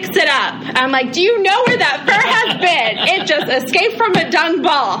Rafiki picks it up. I'm like, do you know where that fur has been? It just escaped from a dung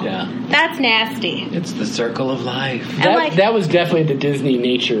ball. Yeah. That's nasty. It's the circle of life. That was definitely the Disney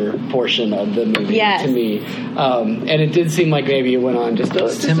nature portion of the movie to me. And it did seem like maybe it went on just a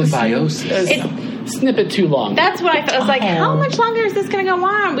snippet too long. That's what I thought. I was like, how much longer is this going to go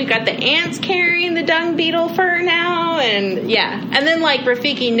on? We got the ants carrying the dung beetle fur now, and and then like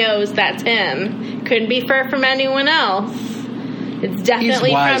Rafiki knows that's him. Couldn't be fur from anyone else. It's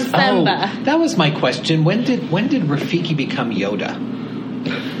definitely from Simba. Oh, that was my question. When did Rafiki become Yoda?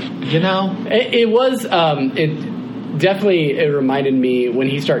 You know, it was. It reminded me when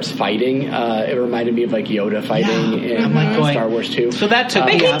he starts fighting. It reminded me of like Yoda fighting in Star Wars 2. So that took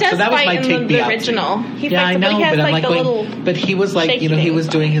me out. So that was my take the original. I know, but I'm like going. But he was like, he was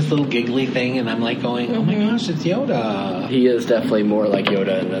doing his little giggly thing, and I'm like going, oh my gosh, it's Yoda. He is definitely more like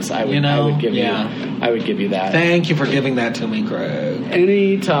Yoda in this. I would give you that. Thank you for giving that to me, Greg.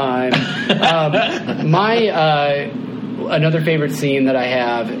 Anytime. Another favorite scene that I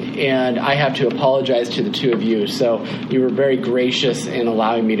have, and I have to apologize to the two of you. So you were very gracious in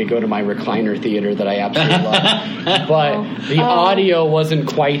allowing me to go to my recliner theater that I absolutely love. But the audio wasn't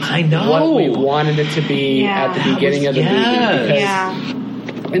quite what we wanted it to be at the beginning of the movie.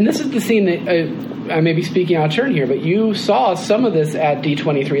 And this is the scene that I may be speaking out of turn here, but you saw some of this at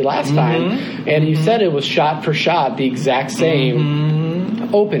D23 last time, and you said it was shot for shot the exact same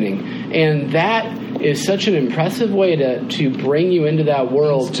opening. And that is such an impressive way to bring you into that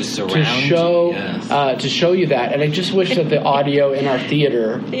world, to show you that. And I just wish that the audio in our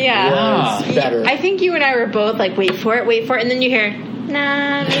theater was better. I think you and I were both like, wait for it, and then you hear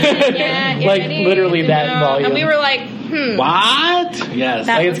like literally that volume, and we were like, what? Yes,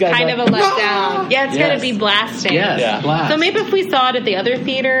 that was kind of a letdown. Yeah, it's got to be blasting. Yes, blast. So maybe if we saw it at the other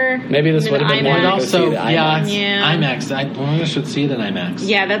theater, maybe this would have been more. Also, IMAX. I should see it in IMAX.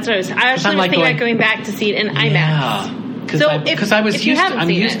 Yeah, that's what I was. I actually was thinking about going back to see it in IMAX. Yeah. Because I'm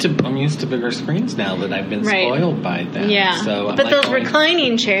used to bigger screens now that I've been spoiled by them. Yeah, so but those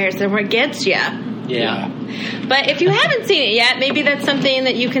reclining chairs are what gets you. Yeah. But if you haven't seen it yet, maybe that's something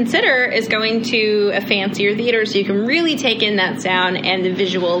that you consider is going to a fancier theater so you can really take in that sound and the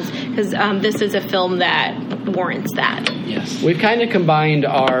visuals, because this is a film that warrants that. Yes. We've kind of combined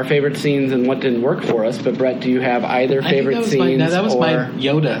our favorite scenes and what didn't work for us, but Brett, do you have either favorite scenes? That was my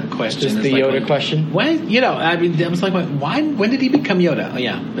Yoda question. Just the Yoda question? When, I was like, when did he become Yoda? Oh,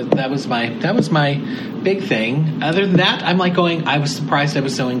 yeah. But that was my big thing. Other than that, I'm like going, I was surprised I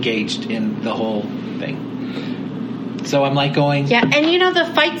was so engaged in the whole thing. So I'm like going... Yeah, and the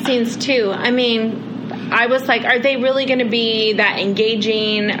fight scenes, too. I mean, I was like, are they really going to be that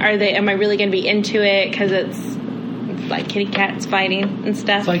engaging? Am I really going to be into it? Because it's like kitty cats fighting and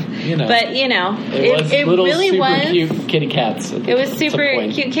stuff. It's like, But, it really super was... cute kitty cats. It was super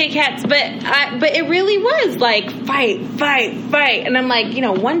cute kitty cats, but it really was like fight. And I'm like,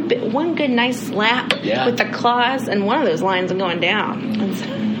 one good nice slap with the claws, and one of those lines are going down.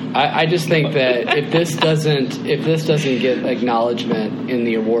 I just think that if this doesn't get acknowledgement in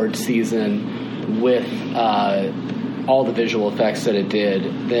the award season with all the visual effects that it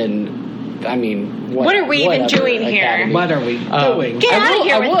did, then I mean, what are we even doing here? What are we doing? Get out of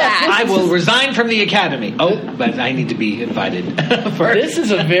here with that! I will resign from the Academy. Oh, but I need to be invited first. This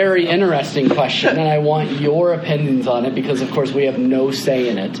is a very interesting question, and I want your opinions on it because, of course, we have no say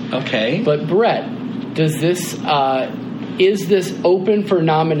in it. Okay, but Brett, does this? Is this open for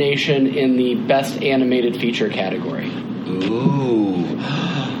nomination in the Best Animated Feature category? Ooh.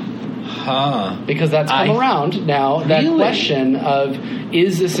 Because that's come around now, that question of,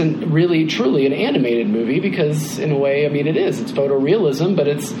 is this really, truly an animated movie? Because, in a way, I mean, it is. It's photorealism, but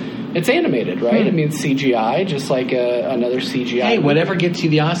it's animated, right? I mean, it's CGI, just like another CGI. Hey, whatever gets you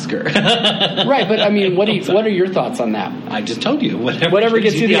the Oscar. Right, but I mean, what are your thoughts on that? I just told you. Whatever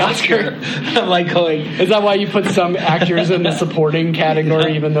gets you the Oscar. I'm like going... Is that why you put some actors in the supporting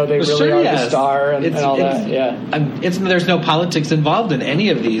category, even though they really are the star and all that? Yeah. There's no politics involved in any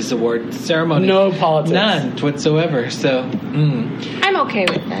of these award ceremonies. No politics. None whatsoever. So, I'm okay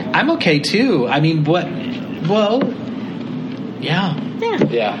with that. I'm okay, too. I mean, yeah.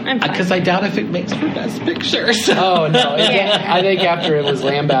 I'm fine. Because I doubt if it makes for Best Picture. So. Oh, no. I think after it was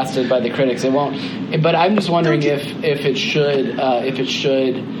lambasted by the critics, it won't. But I'm just wondering if it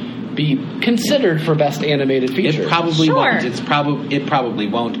should be considered for Best Animated Feature. It probably won't. It probably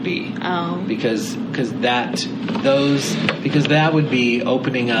won't be. Oh. Because that would be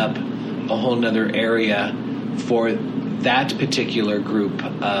opening up a whole nother area for that particular group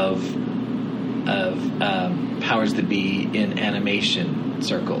of powers that be in animation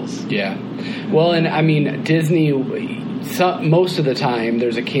circles. Yeah. Well, and I mean, Disney, most of the time,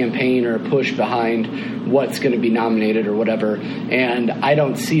 there's a campaign or a push behind what's going to be nominated or whatever. And I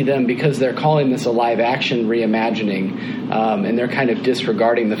don't see them, because they're calling this a live-action reimagining, and they're kind of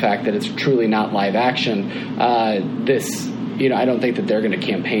disregarding the fact that it's truly not live-action. I don't think that they're going to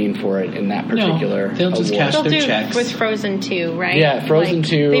campaign for it in that particular they'll just award. cash They'll their do checks. with Frozen 2, right? Yeah, Frozen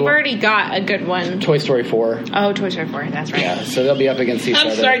 2. They've already got a good one. Toy Story 4. Oh, Toy Story 4, that's right. Yeah, so they'll be up against each other.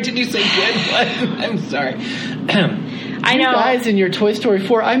 I'm sorry, did you say good one? I'm sorry. I know. You guys, in your Toy Story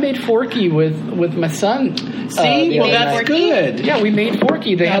 4, I made Forky with my son. See? Well, that's Forky? good. Yeah, we made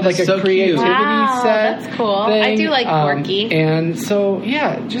Forky. They had like a that's so creativity cute. Wow, set. that's cool. Thing. I do like Forky. And so,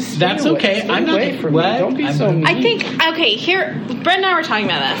 yeah, just stay That's away, okay. Stay I'm not- away from what? me. Don't be I'm so not- mean. I think, okay, here, Brett and I were talking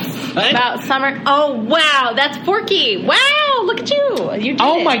about this. What? About summer. Oh, wow, that's Forky. Wow, look at you. You did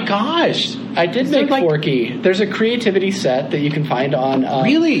Oh it. my gosh. I did Is there, make like- Forky. There's a creativity set that you can find on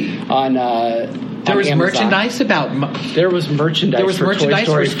Really? on There was Amazon. merchandise about There was merchandise. There was for merchandise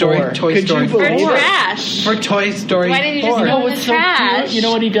Toy Story for Story- 4. Toy Could Story you 4. believe For it? trash. for Toy Story Why didn't you just 4. go You know in what's the so trash? cute? You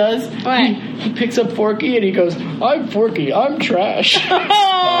know what he does? What? He picks up Forky and he goes, "I'm Forky. I'm trash." Oh,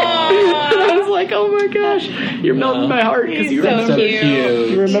 I was like, "Oh my gosh, you're melting my heart because he's you so remembered cute.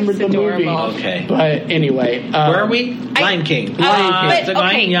 you remembered He's the movie." adorable. Okay. But anyway, Where are we? Lion King. But, the Lion,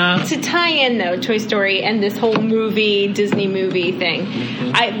 okay, yeah. to tie in though, Toy Story and this whole Disney movie thing,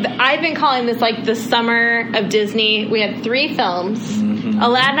 I've been calling this like the summer of Disney. We had 3 films.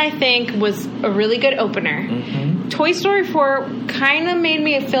 Aladdin, I think, was a really good opener. Toy Story 4 kind of made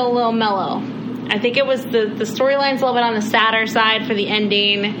me feel a little mellow. I think it was the storyline's a little bit on the sadder side for the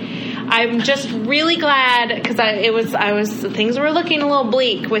ending. I'm just really glad because things were looking a little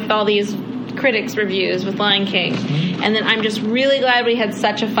bleak with all these critics' reviews with Lion King, and then I'm just really glad we had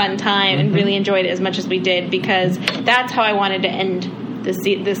such a fun time and really enjoyed it as much as we did, because that's how I wanted to end this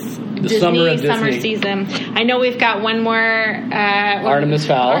Disney summer season. I know we've got one more Artemis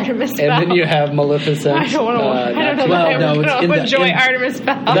Fowl, Artemis Fowl. and then you have Maleficent. I don't know. I don't know well, if no, I'm it's going in to the- enjoy in- Artemis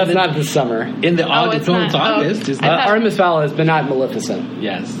Fowl. That's not this summer. In the August. it's No, not. it's August. Oh. Isn't I it? thought- Artemis Fowl has been not Maleficent.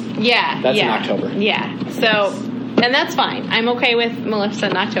 Yes. Yeah, That's in yeah, October. Yeah, so. And that's fine. I'm okay with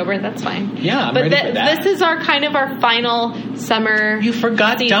Maleficent in October. That's fine. Yeah, I'm but ready for that. This is our final summer. You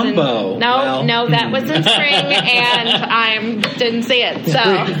forgot season. Dumbo. No, no, that was in spring, and I didn't see it.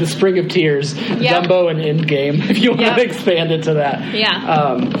 So The Spring of Tears, Dumbo and Endgame, if you want Yep. to expand it to that.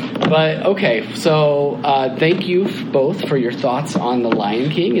 Yeah. But, okay, so thank you both for your thoughts on The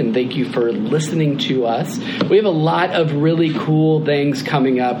Lion King, and thank you for listening to us. We have a lot of really cool things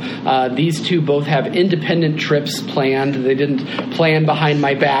coming up. These two both have independent trips planned. They didn't plan behind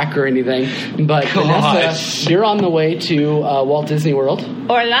my back or anything. But Vanessa, you're on the way to Walt Disney World.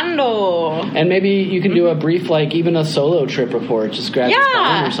 Orlando. And maybe you can do a brief, like, even a solo trip report. Just grab your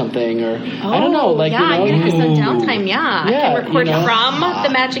phone or something. Or, I don't know. Like, yeah, you know, I'm gonna have some downtime. I can record you know. from the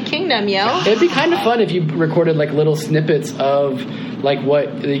Magic Kingdom, yo. It'd be kind of fun if you recorded like little snippets of like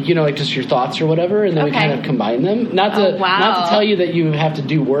what like just your thoughts or whatever, and then we Okay. kind of combine them. Not to tell you that you have to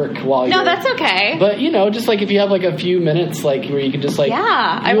do work while you're. No, that's okay. But just like if you have like a few minutes, like where you can just like. Yeah,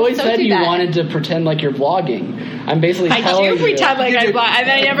 I you will always so said do you that. wanted to pretend like you're vlogging. I'm basically I telling do you. pretend like I vlog,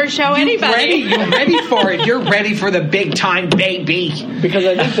 and I never show anybody. You're ready for it. You're ready for the big time, baby. Because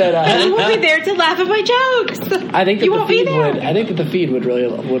I think that You will be there to laugh at my jokes. I think that you the won't be feed there. would. I think that the feed would really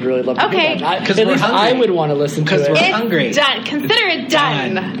love to Okay. do that. 'Cause At we're least hungry. I would want to listen to 'Cause it. we're It's hungry. done. Consider it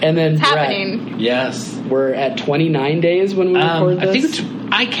done. And then It's Brett, happening. Yes. we're at 29 days when we record this.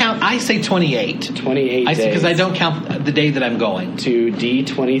 I think I say 28. 28 days. Because I don't count the day that I'm going. to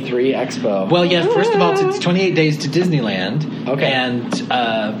D23 Expo. Well, yeah. First of all, it's 28 days to Disneyland. Okay.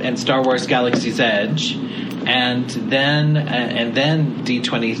 And Star Wars Galaxy's Edge, and then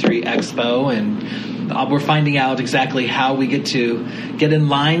D23 Expo, and we're finding out exactly how we get to get in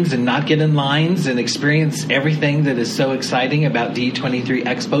lines and not get in lines and experience everything that is so exciting about D23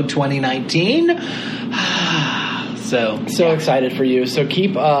 Expo 2019. So excited for you. So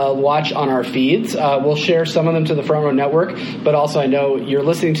keep watch on our feeds. We'll share some of them to the Front Row Network, but also I know you're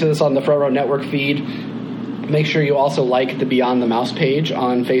listening to this on the Front Row Network feed. Make sure you also like the Beyond the Mouse page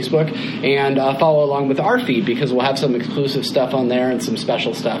on Facebook and follow along with our feed, because we'll have some exclusive stuff on there and some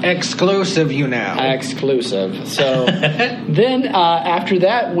special stuff. Exclusive, you know. Exclusive. So then after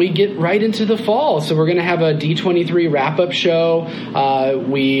that, we get right into the fall. So we're going to have a D23 wrap-up show.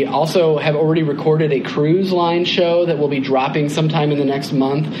 We also have already recorded a cruise line show that will be dropping sometime in the next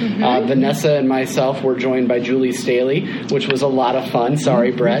month. Vanessa and myself were joined by Julie Staley, which was a lot of fun.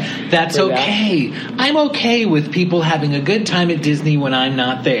 Sorry, Brett. That's for that. okay. I'm okay okay with people having a good time at Disney when I'm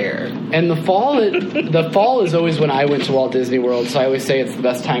not there. And the fall is always when I went to Walt Disney World, so I always say it's the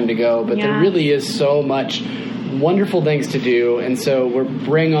best time to go. But there really is so much wonderful things to do, and so we'll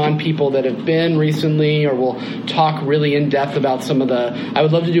bring on people that have been recently, or we'll talk really in depth about some of the. I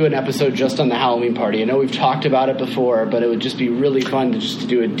would love to do an episode just on the Halloween party. I know we've talked about it before, but it would just be really fun to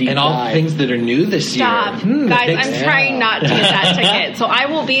do a deep dive. And all the things that are new this year. Guys, I'm trying not to get that ticket, so I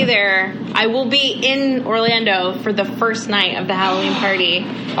will be there. I will be in Orlando for the first night of the Halloween party.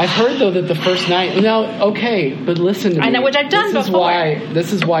 I've heard though that the first night. Now, okay, but listen to me. I know, which I've done before.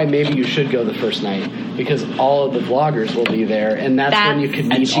 This is why maybe you should go the first night, because all of the vloggers will be there, and that's when you can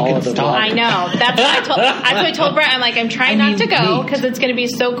meet all of the vloggers. I know. That's what I told Brett. I'm like, I'm trying not to go because it's going to be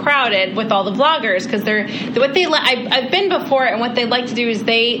so crowded with all the vloggers. Because I've been before, and what they like to do is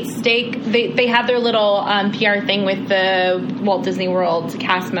they have their little PR thing with the Walt Disney World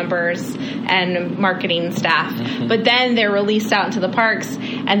cast members and marketing staff. Mm-hmm. But then they're released out into the parks,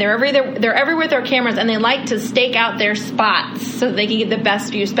 and they're everywhere with their cameras, and they like to stake out their spots so they can get the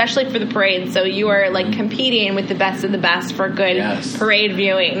best view, especially for the parade. So you are like competing with the best of the best for good parade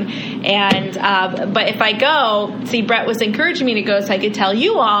viewing. And but if I go, see, Brett was encouraging me to go so I could tell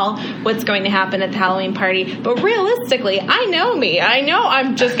you all what's going to happen at the Halloween party. But realistically, I know me. I know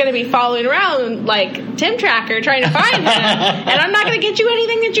I'm just going to be following around like Tim Tracker trying to find him, and I'm not going to get you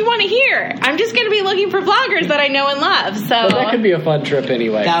anything that you want to hear. I'm just going to be looking for vloggers that I know and love. So that could be a fun trip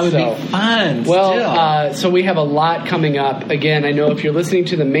anyway. That would be fun. Well, so we have a lot coming up. Again, I know if you're listening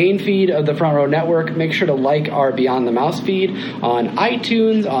to the main feed of the Front Row Network, make sure to like our Beyond the Mouse feed on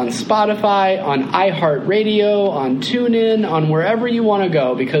iTunes, on Spotify, on iHeartRadio, on TuneIn, on wherever you want to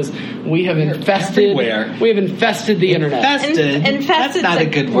go, because we have infested. Everywhere. We have infested the internet. Infested. That's not a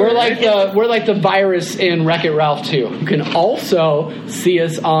good word. We're like the virus in Wreck-It Ralph 2. You can also see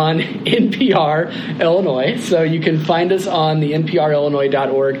us on NPR Illinois, so you can find us on the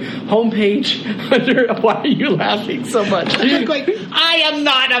NPRIllinois.org homepage. Why are you laughing so much? I am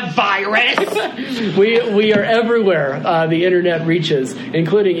not a virus. We are everywhere the internet reaches,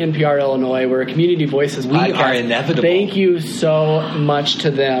 including NPR Illinois. We're a Community Voices podcast. We are inevitable. Thank you so much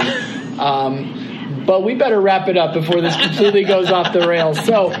to them. But we better wrap it up before this completely goes off the rails.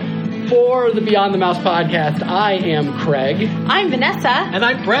 So, for the Beyond the Mouse podcast, I am Craig. I'm Vanessa. And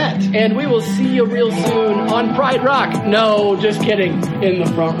I'm Brett. And we will see you real soon on Pride Rock. No, just kidding. In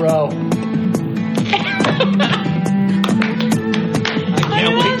the front row. I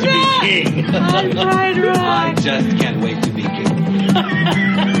can't wait to be king. On Pride Rock. I just can't wait to be king.